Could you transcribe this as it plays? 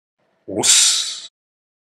Whoosh.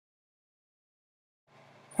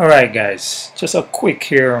 Alright guys, just a quick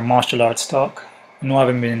here martial arts talk. I know I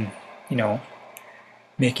haven't been,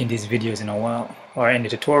 making these videos in a while, or any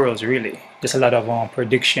tutorials really. Just a lot of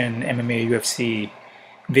prediction, MMA, UFC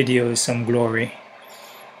videos, some glory,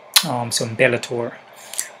 some Bellator.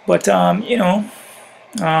 But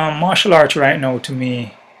martial arts right now to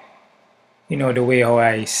me, the way how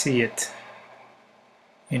I see it,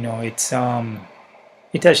 it's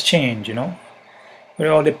it has changed, But it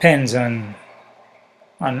all depends on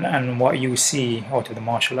what you see out of the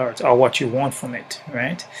martial arts or what you want from it,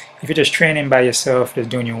 right? If you're just training by yourself, just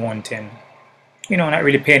doing your own thing, not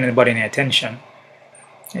really paying anybody any attention,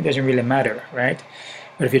 it doesn't really matter, right?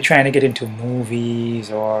 But if you're trying to get into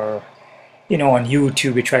movies or, on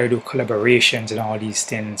YouTube, you try to do collaborations and all these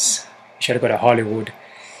things, you try to go to Hollywood,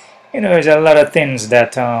 there's a lot of things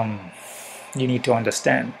that you need to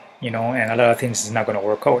understand, and a lot of things is not going to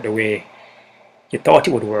work out the way you thought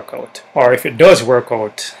it would work out. Or if it does work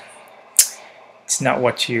out, it's not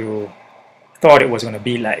what you thought it was going to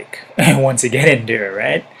be like once you get in there,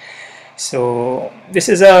 right? So this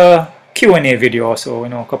is a Q&A video also,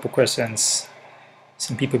 a couple questions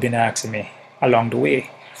some people have been asking me along the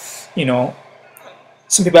way.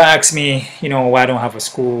 Some people ask me, why I don't have a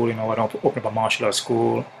school, why I don't open up a martial arts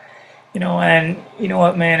school, and you know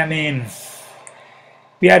what, man, I mean,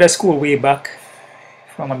 we had a school way back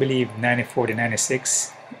from, I believe, 94 to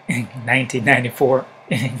 96, 1994,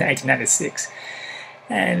 1996.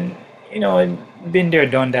 And, been there,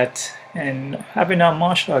 done that. And having a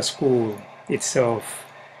martial arts school itself,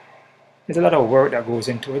 there's a lot of work that goes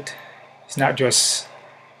into it. It's not just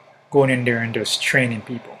going in there and just training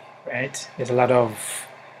people, right? There's a lot of,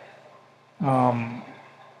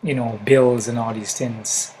 bills and all these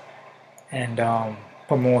things, and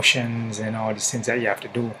promotions and all these things that you have to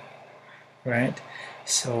do, right?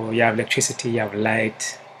 So you have electricity, you have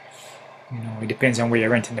light, it depends on where you're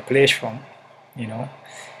renting the place from, you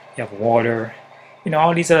have water,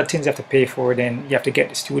 all these other things you have to pay for. Then you have to get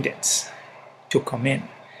the students to come in,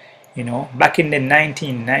 back in the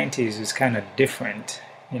 1990s it was kind of different,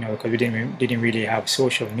 because we didn't really have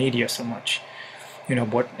social media so much,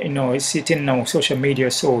 but it's sitting now, social media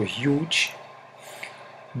is so huge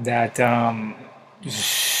that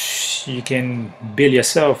you can build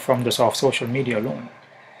yourself from just off social media alone.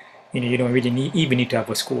 You don't really even need to have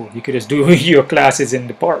a school. You could just do your classes in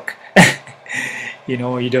the park.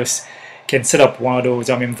 You just can set up one of those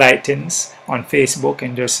invite things on Facebook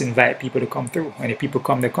and just invite people to come through. And if people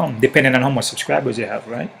come, they come, depending on how much subscribers you have,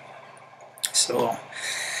 right? So,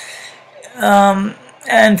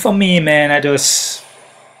 and for me, man, I just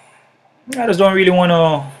don't really want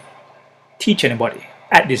to teach anybody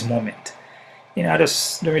at this moment. I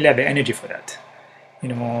just don't really have the energy for that.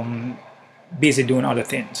 I'm busy doing other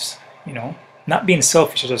things. Not being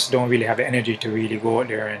selfish, I just don't really have the energy to really go out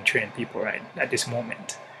there and train people right at this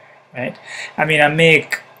moment, right? I mean, I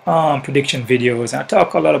make prediction videos, and I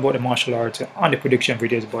talk a lot about the martial arts on the prediction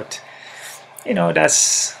videos, but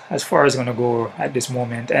that's as far as it's gonna go at this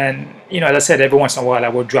moment. And as I said, every once in a while I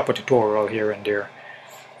will drop a tutorial here and there.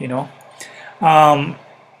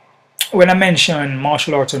 When I mention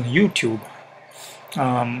martial arts on YouTube,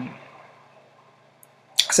 I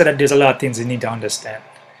said that there's a lot of things you need to understand,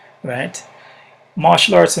 right?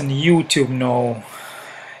 Martial arts on YouTube now,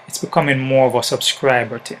 it's becoming more of a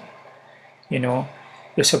subscriber thing.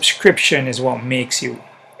 The subscription is what makes you,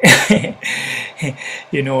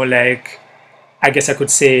 like, I guess I could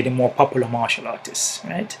say the more popular martial artists,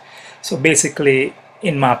 right? So basically,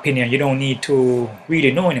 in my opinion, you don't need to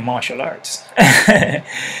really know any martial arts.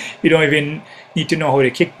 You don't even need to know how to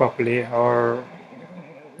kick properly, or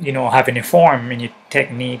have any form in your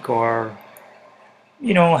technique, or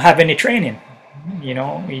have any training.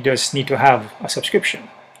 You just need to have a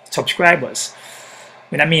subscribers.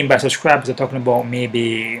 When I mean by subscribers, I'm talking about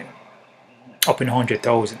maybe up in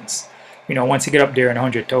 100,000s. Once you get up there in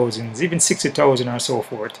 100,000s, even 60,000 or so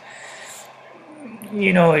forth,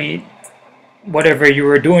 whatever you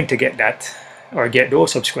were doing to get that or get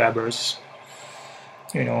those subscribers,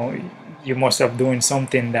 you must have doing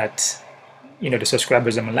something that the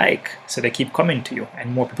subscribers don't like, so they keep coming to you,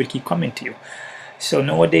 and more people keep coming to you. So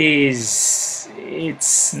nowadays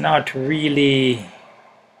it's not really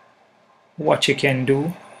what you can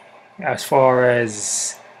do as far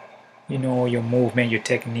as your movement, your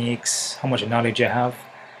techniques, how much knowledge you have.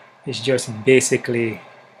 It's just basically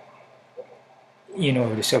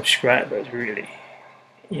the subscribers really,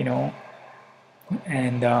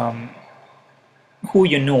 and who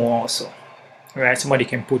also, right? Somebody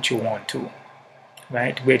can put you on too,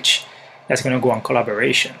 right? Which that's going to go on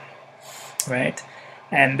collaboration, right?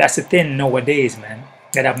 And that's the thing nowadays, man,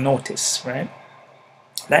 that I've noticed, right?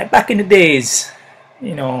 Like back in the days,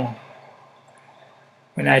 you know,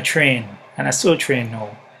 when I train, and I still train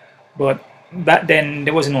now, but back then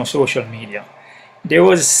there was no social media. There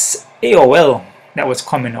was AOL that was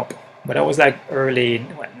coming up, but that was like early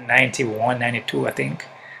what, 91, 92, I think.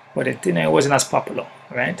 But it, you know, it wasn't as popular,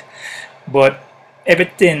 right? But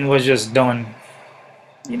everything was just done,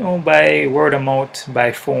 you know, by word of mouth,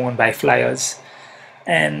 by phone, by flyers.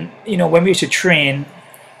 And, you know, when we used to train,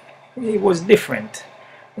 it was different,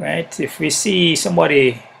 right? If we see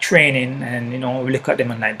somebody training and, you know, we look at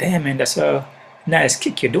them and like, damn, man, that's a nice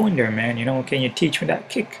kick you're doing there, man. You know, can you teach me that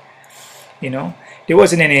kick? You know, there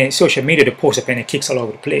wasn't any social media to post up any kicks all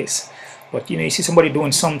over the place. But, you know, you see somebody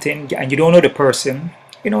doing something and you don't know the person,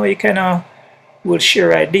 you know, you kind of will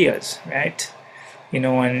share ideas, right? You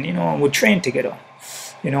know, and, you know, we'll train together.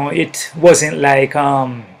 You know, it wasn't like,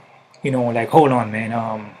 you know, like, hold on, man,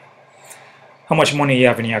 how much money you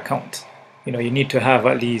have in your account? You know, you need to have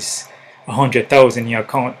at least 100,000 in your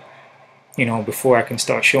account, you know, before I can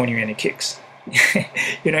start showing you any kicks.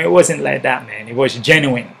 You know, it wasn't like that, man. It was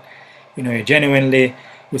genuine. You know, you genuinely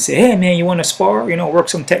would say, hey, man, you want to spar? You know, work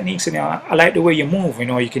some techniques. And, you know, I like the way you move. You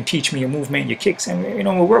know, you can teach me your movement, your kicks, and, you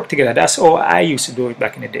know, we'll work together. That's how I used to do it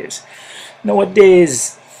back in the days.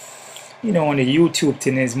 Nowadays, you know, on the YouTube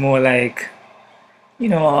thing is more like, you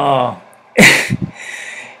know,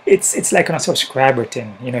 it's like on a subscriber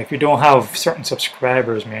thing. You know, if you don't have certain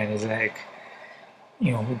subscribers, man, it's like,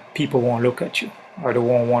 you know, people won't look at you or they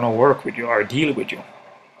won't want to work with you or deal with you,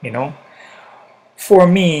 you know. For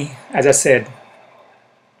me, as I said,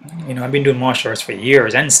 you know, I've been doing martial arts for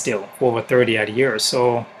years and still for over 30 odd years.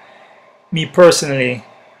 So me personally,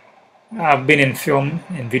 I've been in film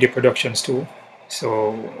and video productions too.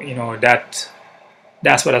 So, you know, that's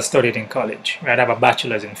what I studied in college, right? I have a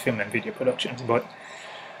bachelor's in film and video productions. But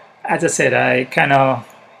as I said, I kind of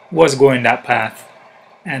was going that path.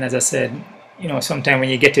 And as I said, you know, sometimes when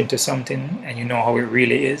you get into something and you know how it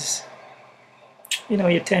really is, you know,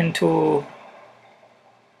 you tend to,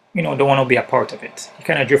 you know, don't want to be a part of it. You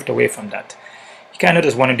kind of drift away from that. You kind of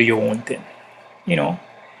just want to do your own thing, you know,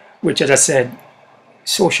 which, as I said,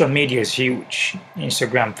 social media is huge.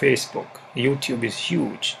 Instagram, Facebook, YouTube is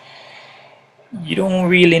huge. You don't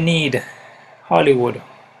really need Hollywood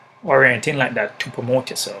or anything like that to promote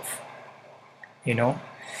yourself, you know.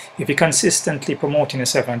 If you're consistently promoting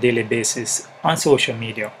yourself on a daily basis on social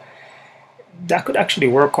media, that could actually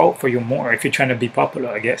work out for you more if you're trying to be popular,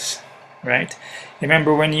 I guess, right?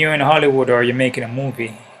 Remember, when you're in Hollywood or you're making a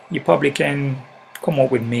movie, you probably can come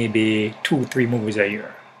up with maybe 2-3 movies a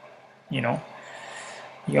year, you know.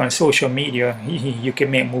 You're on social media, you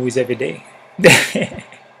can make movies every day.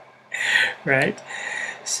 Right?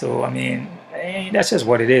 So, I mean, that's just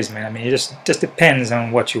what it is, man. I mean, it just depends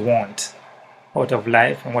on what you want out of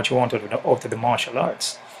life and what you want out of the martial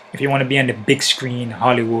arts. If you want to be on the big screen,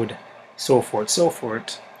 Hollywood, so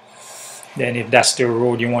forth, then if that's the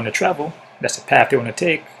road you want to travel, that's the path you want to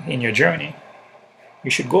take in your journey, you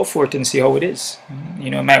should go for it and see how it is. You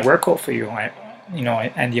know, it might work out for you, you know,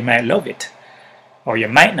 and you might love it, or you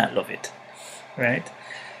might not love it, right?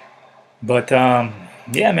 But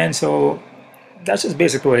yeah, man, so that's just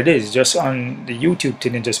basically what it is. Just on the YouTube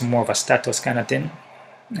thing, it's just more of a status kind of thing,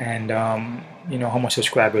 and you know, how much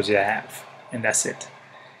subscribers you have, and that's it.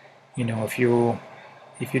 You know, if you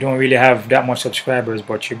don't really have that much subscribers,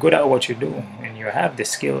 but you're good at what you do and you have the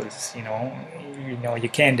skills, you know, you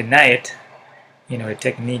can't deny it. You know, the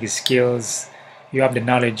technique, skills, you have the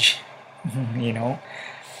knowledge. You know,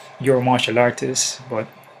 you're a martial artist, but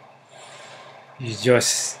you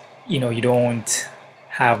just, you know, you don't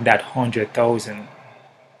have that 100,000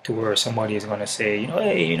 to where somebody is gonna say, you know,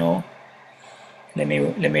 hey, you know, let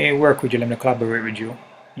me work with you, let me collaborate with you.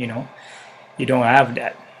 You know, you don't have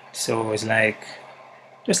that. So it's like,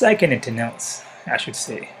 just like anything else, I should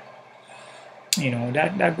say. You know,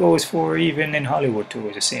 that goes for even in Hollywood too,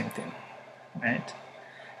 it's the same thing, right?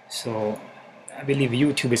 So I believe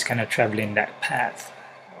YouTube is kind of traveling that path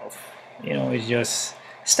of, you know, it's just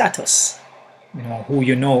status. You know, who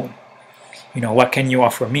you know, what can you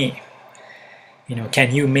offer me? You know,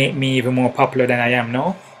 can you make me even more popular than I am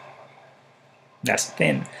now? That's the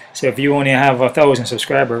thing. So if you only have 1,000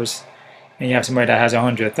 subscribers and you have somebody that has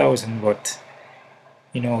 100,000, but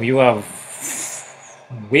you know, you have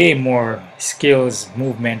way more skills,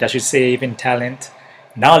 movement, I should say, even talent,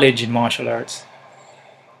 knowledge in martial arts,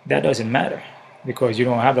 that doesn't matter because you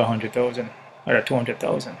don't have 100,000 or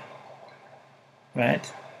 200,000,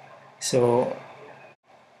 right? So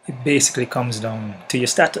it basically comes down to your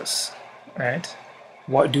status, right?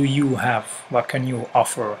 What do you have? What can you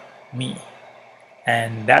offer me?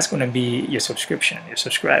 and that's going to be your subscription, your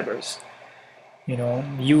subscribers. You know,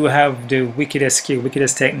 you have the wickedest skill,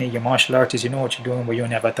 wickedest technique, you're martial artist, you know what you're doing, but you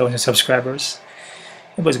only have 1,000 subscribers.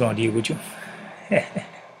 Nobody's going to deal with you.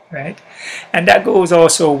 Right? And that goes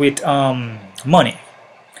also with money.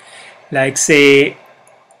 Like, say,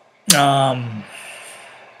 um,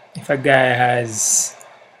 if a guy has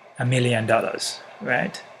 $1,000,000,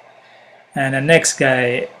 right? And the next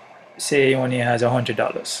guy, say, he only has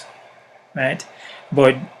 $100, right?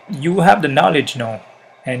 But you have the knowledge now,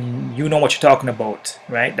 and you know what you're talking about,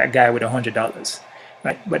 right? That guy with $100,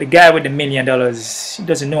 right? But the guy with $1,000,000, he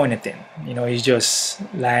doesn't know anything. You know, he's just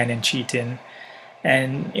lying and cheating,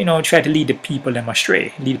 and you know, try to lead the people them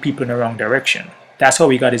astray, lead people in the wrong direction. That's how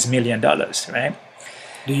he got his $1,000,000, right?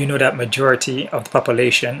 Do you know that majority of the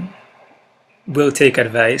population will take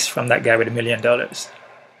advice from that guy with $1,000,000?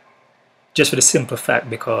 Just for the simple fact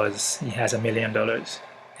because he has $1,000,000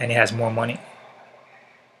 and he has more money.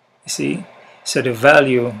 You see? So the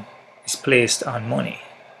value is placed on money.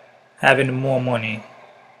 Having more money,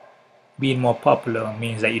 being more popular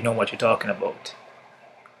means that you know what you're talking about.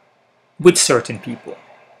 With certain people.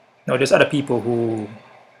 Now there's other people who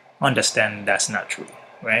understand that's not true,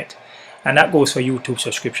 right? And that goes for YouTube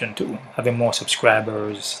subscription too. Having more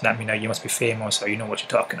subscribers, that means that you must be famous or you know what you're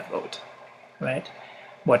talking about, right?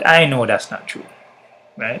 But I know that's not true,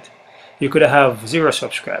 right? You could have 0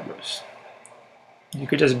 subscribers. You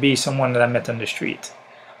could just be someone that I met on the street.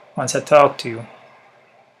 Once I talk to you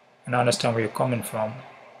and I understand where you're coming from,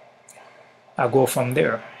 I go from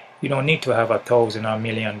there. You don't need to have $1,000 or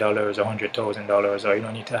 $1,000,000 or $100,000, or you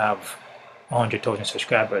don't need to have 100,000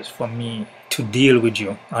 subscribers for me to deal with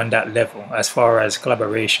you on that level, as far as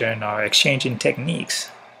collaboration or exchanging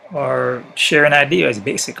techniques or sharing ideas.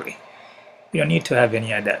 Basically, you don't need to have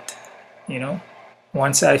any of that, you know.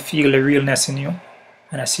 Once I feel the realness in you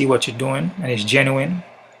and I see what you're doing and it's genuine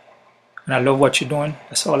and I love what you're doing,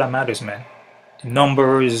 that's all that matters, man. The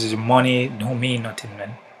numbers, the money don't mean nothing,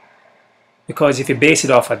 man. Because if you base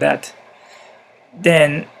it off of that,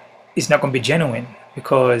 then it's not going to be genuine.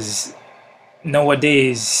 Because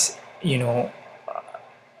nowadays, you know,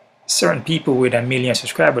 certain people with 1,000,000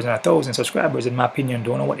 subscribers and 1,000 subscribers, in my opinion,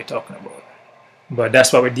 don't know what they're talking about. But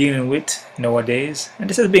that's what we're dealing with nowadays. And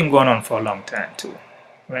this has been going on for a long time too,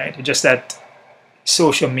 right? It's just that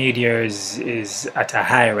social media is at a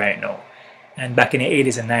high right now. And back in the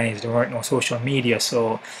 80s and 90s, there weren't no social media.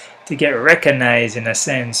 So to get recognized, in a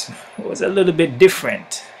sense, was a little bit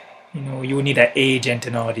different. You know, you would need an agent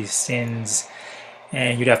and all these things.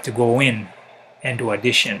 And you'd have to go in and do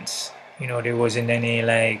auditions. You know, there wasn't any,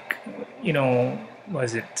 like, you know,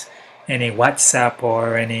 was it any WhatsApp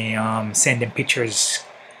or any sending pictures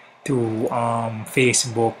to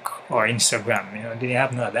Facebook or Instagram. You know, they didn't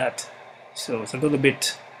have none of that. So it's a little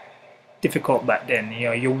bit difficult back then. You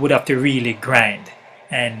know, you would have to really grind,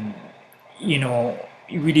 and you know,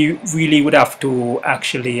 you really would have to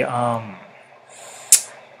actually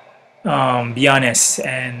be honest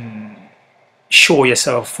and show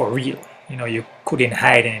yourself for real. You know, you couldn't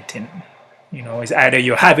hide anything. You know, it's either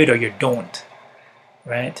you have it or you don't,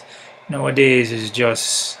 right? Nowadays it's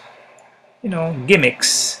just, you know,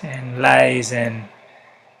 gimmicks and lies and,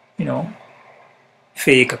 you know,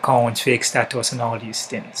 fake accounts, fake status and all these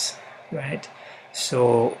things, right?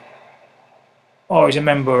 So always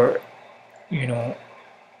remember, you know,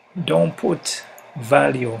 don't put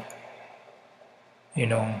value, you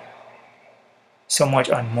know, so much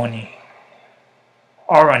on money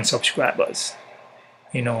or on subscribers,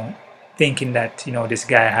 you know, thinking that, you know, this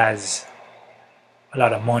guy has a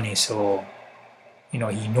lot of money, so, you know,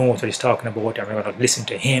 he knows what he's talking about and we're going to listen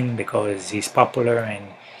to him because he's popular, and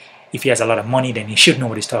if he has a lot of money then he should know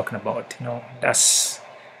what he's talking about. You know, that's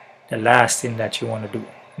the last thing that you want to do.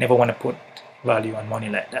 Never want to put value on money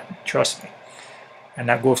like that, trust me. And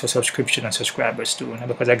that goes for subscription and subscribers too. Not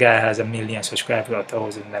because a guy has 1,000,000 subscribers or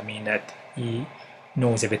 1,000, that mean that he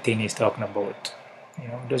knows everything he's talking about. You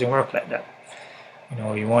know, it doesn't work like that. You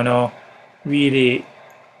know, you want to really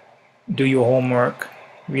do your homework,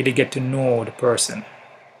 really get to know the person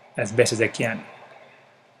as best as I can,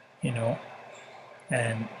 you know.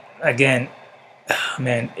 And again,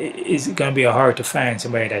 man, it's going to be hard to find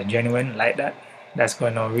somebody that's genuine like that, that's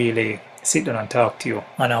going to really sit down and talk to you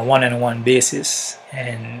on a one-on-one basis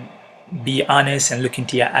and be honest and look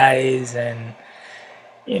into your eyes, and,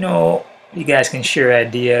 you know, you guys can share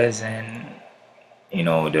ideas and, you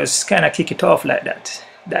know, just kind of kick it off like that.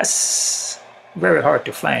 That's very hard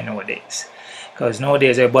to find nowadays, because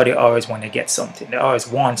nowadays everybody always want to get something. They always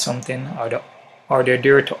want something, or they're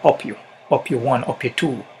there to up you one, up you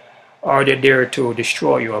two, or they're there to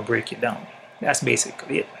destroy you or break you down. That's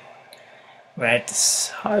basically it. right? It's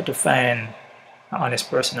hard to find an honest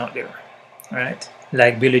person out there, right?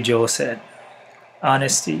 Like Billy Joel said,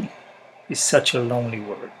 honesty is such a lonely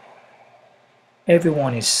word.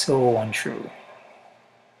 Everyone is so untrue.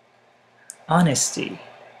 Honesty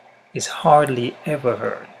is hardly ever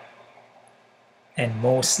heard, and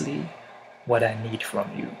mostly what I need from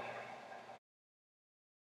you.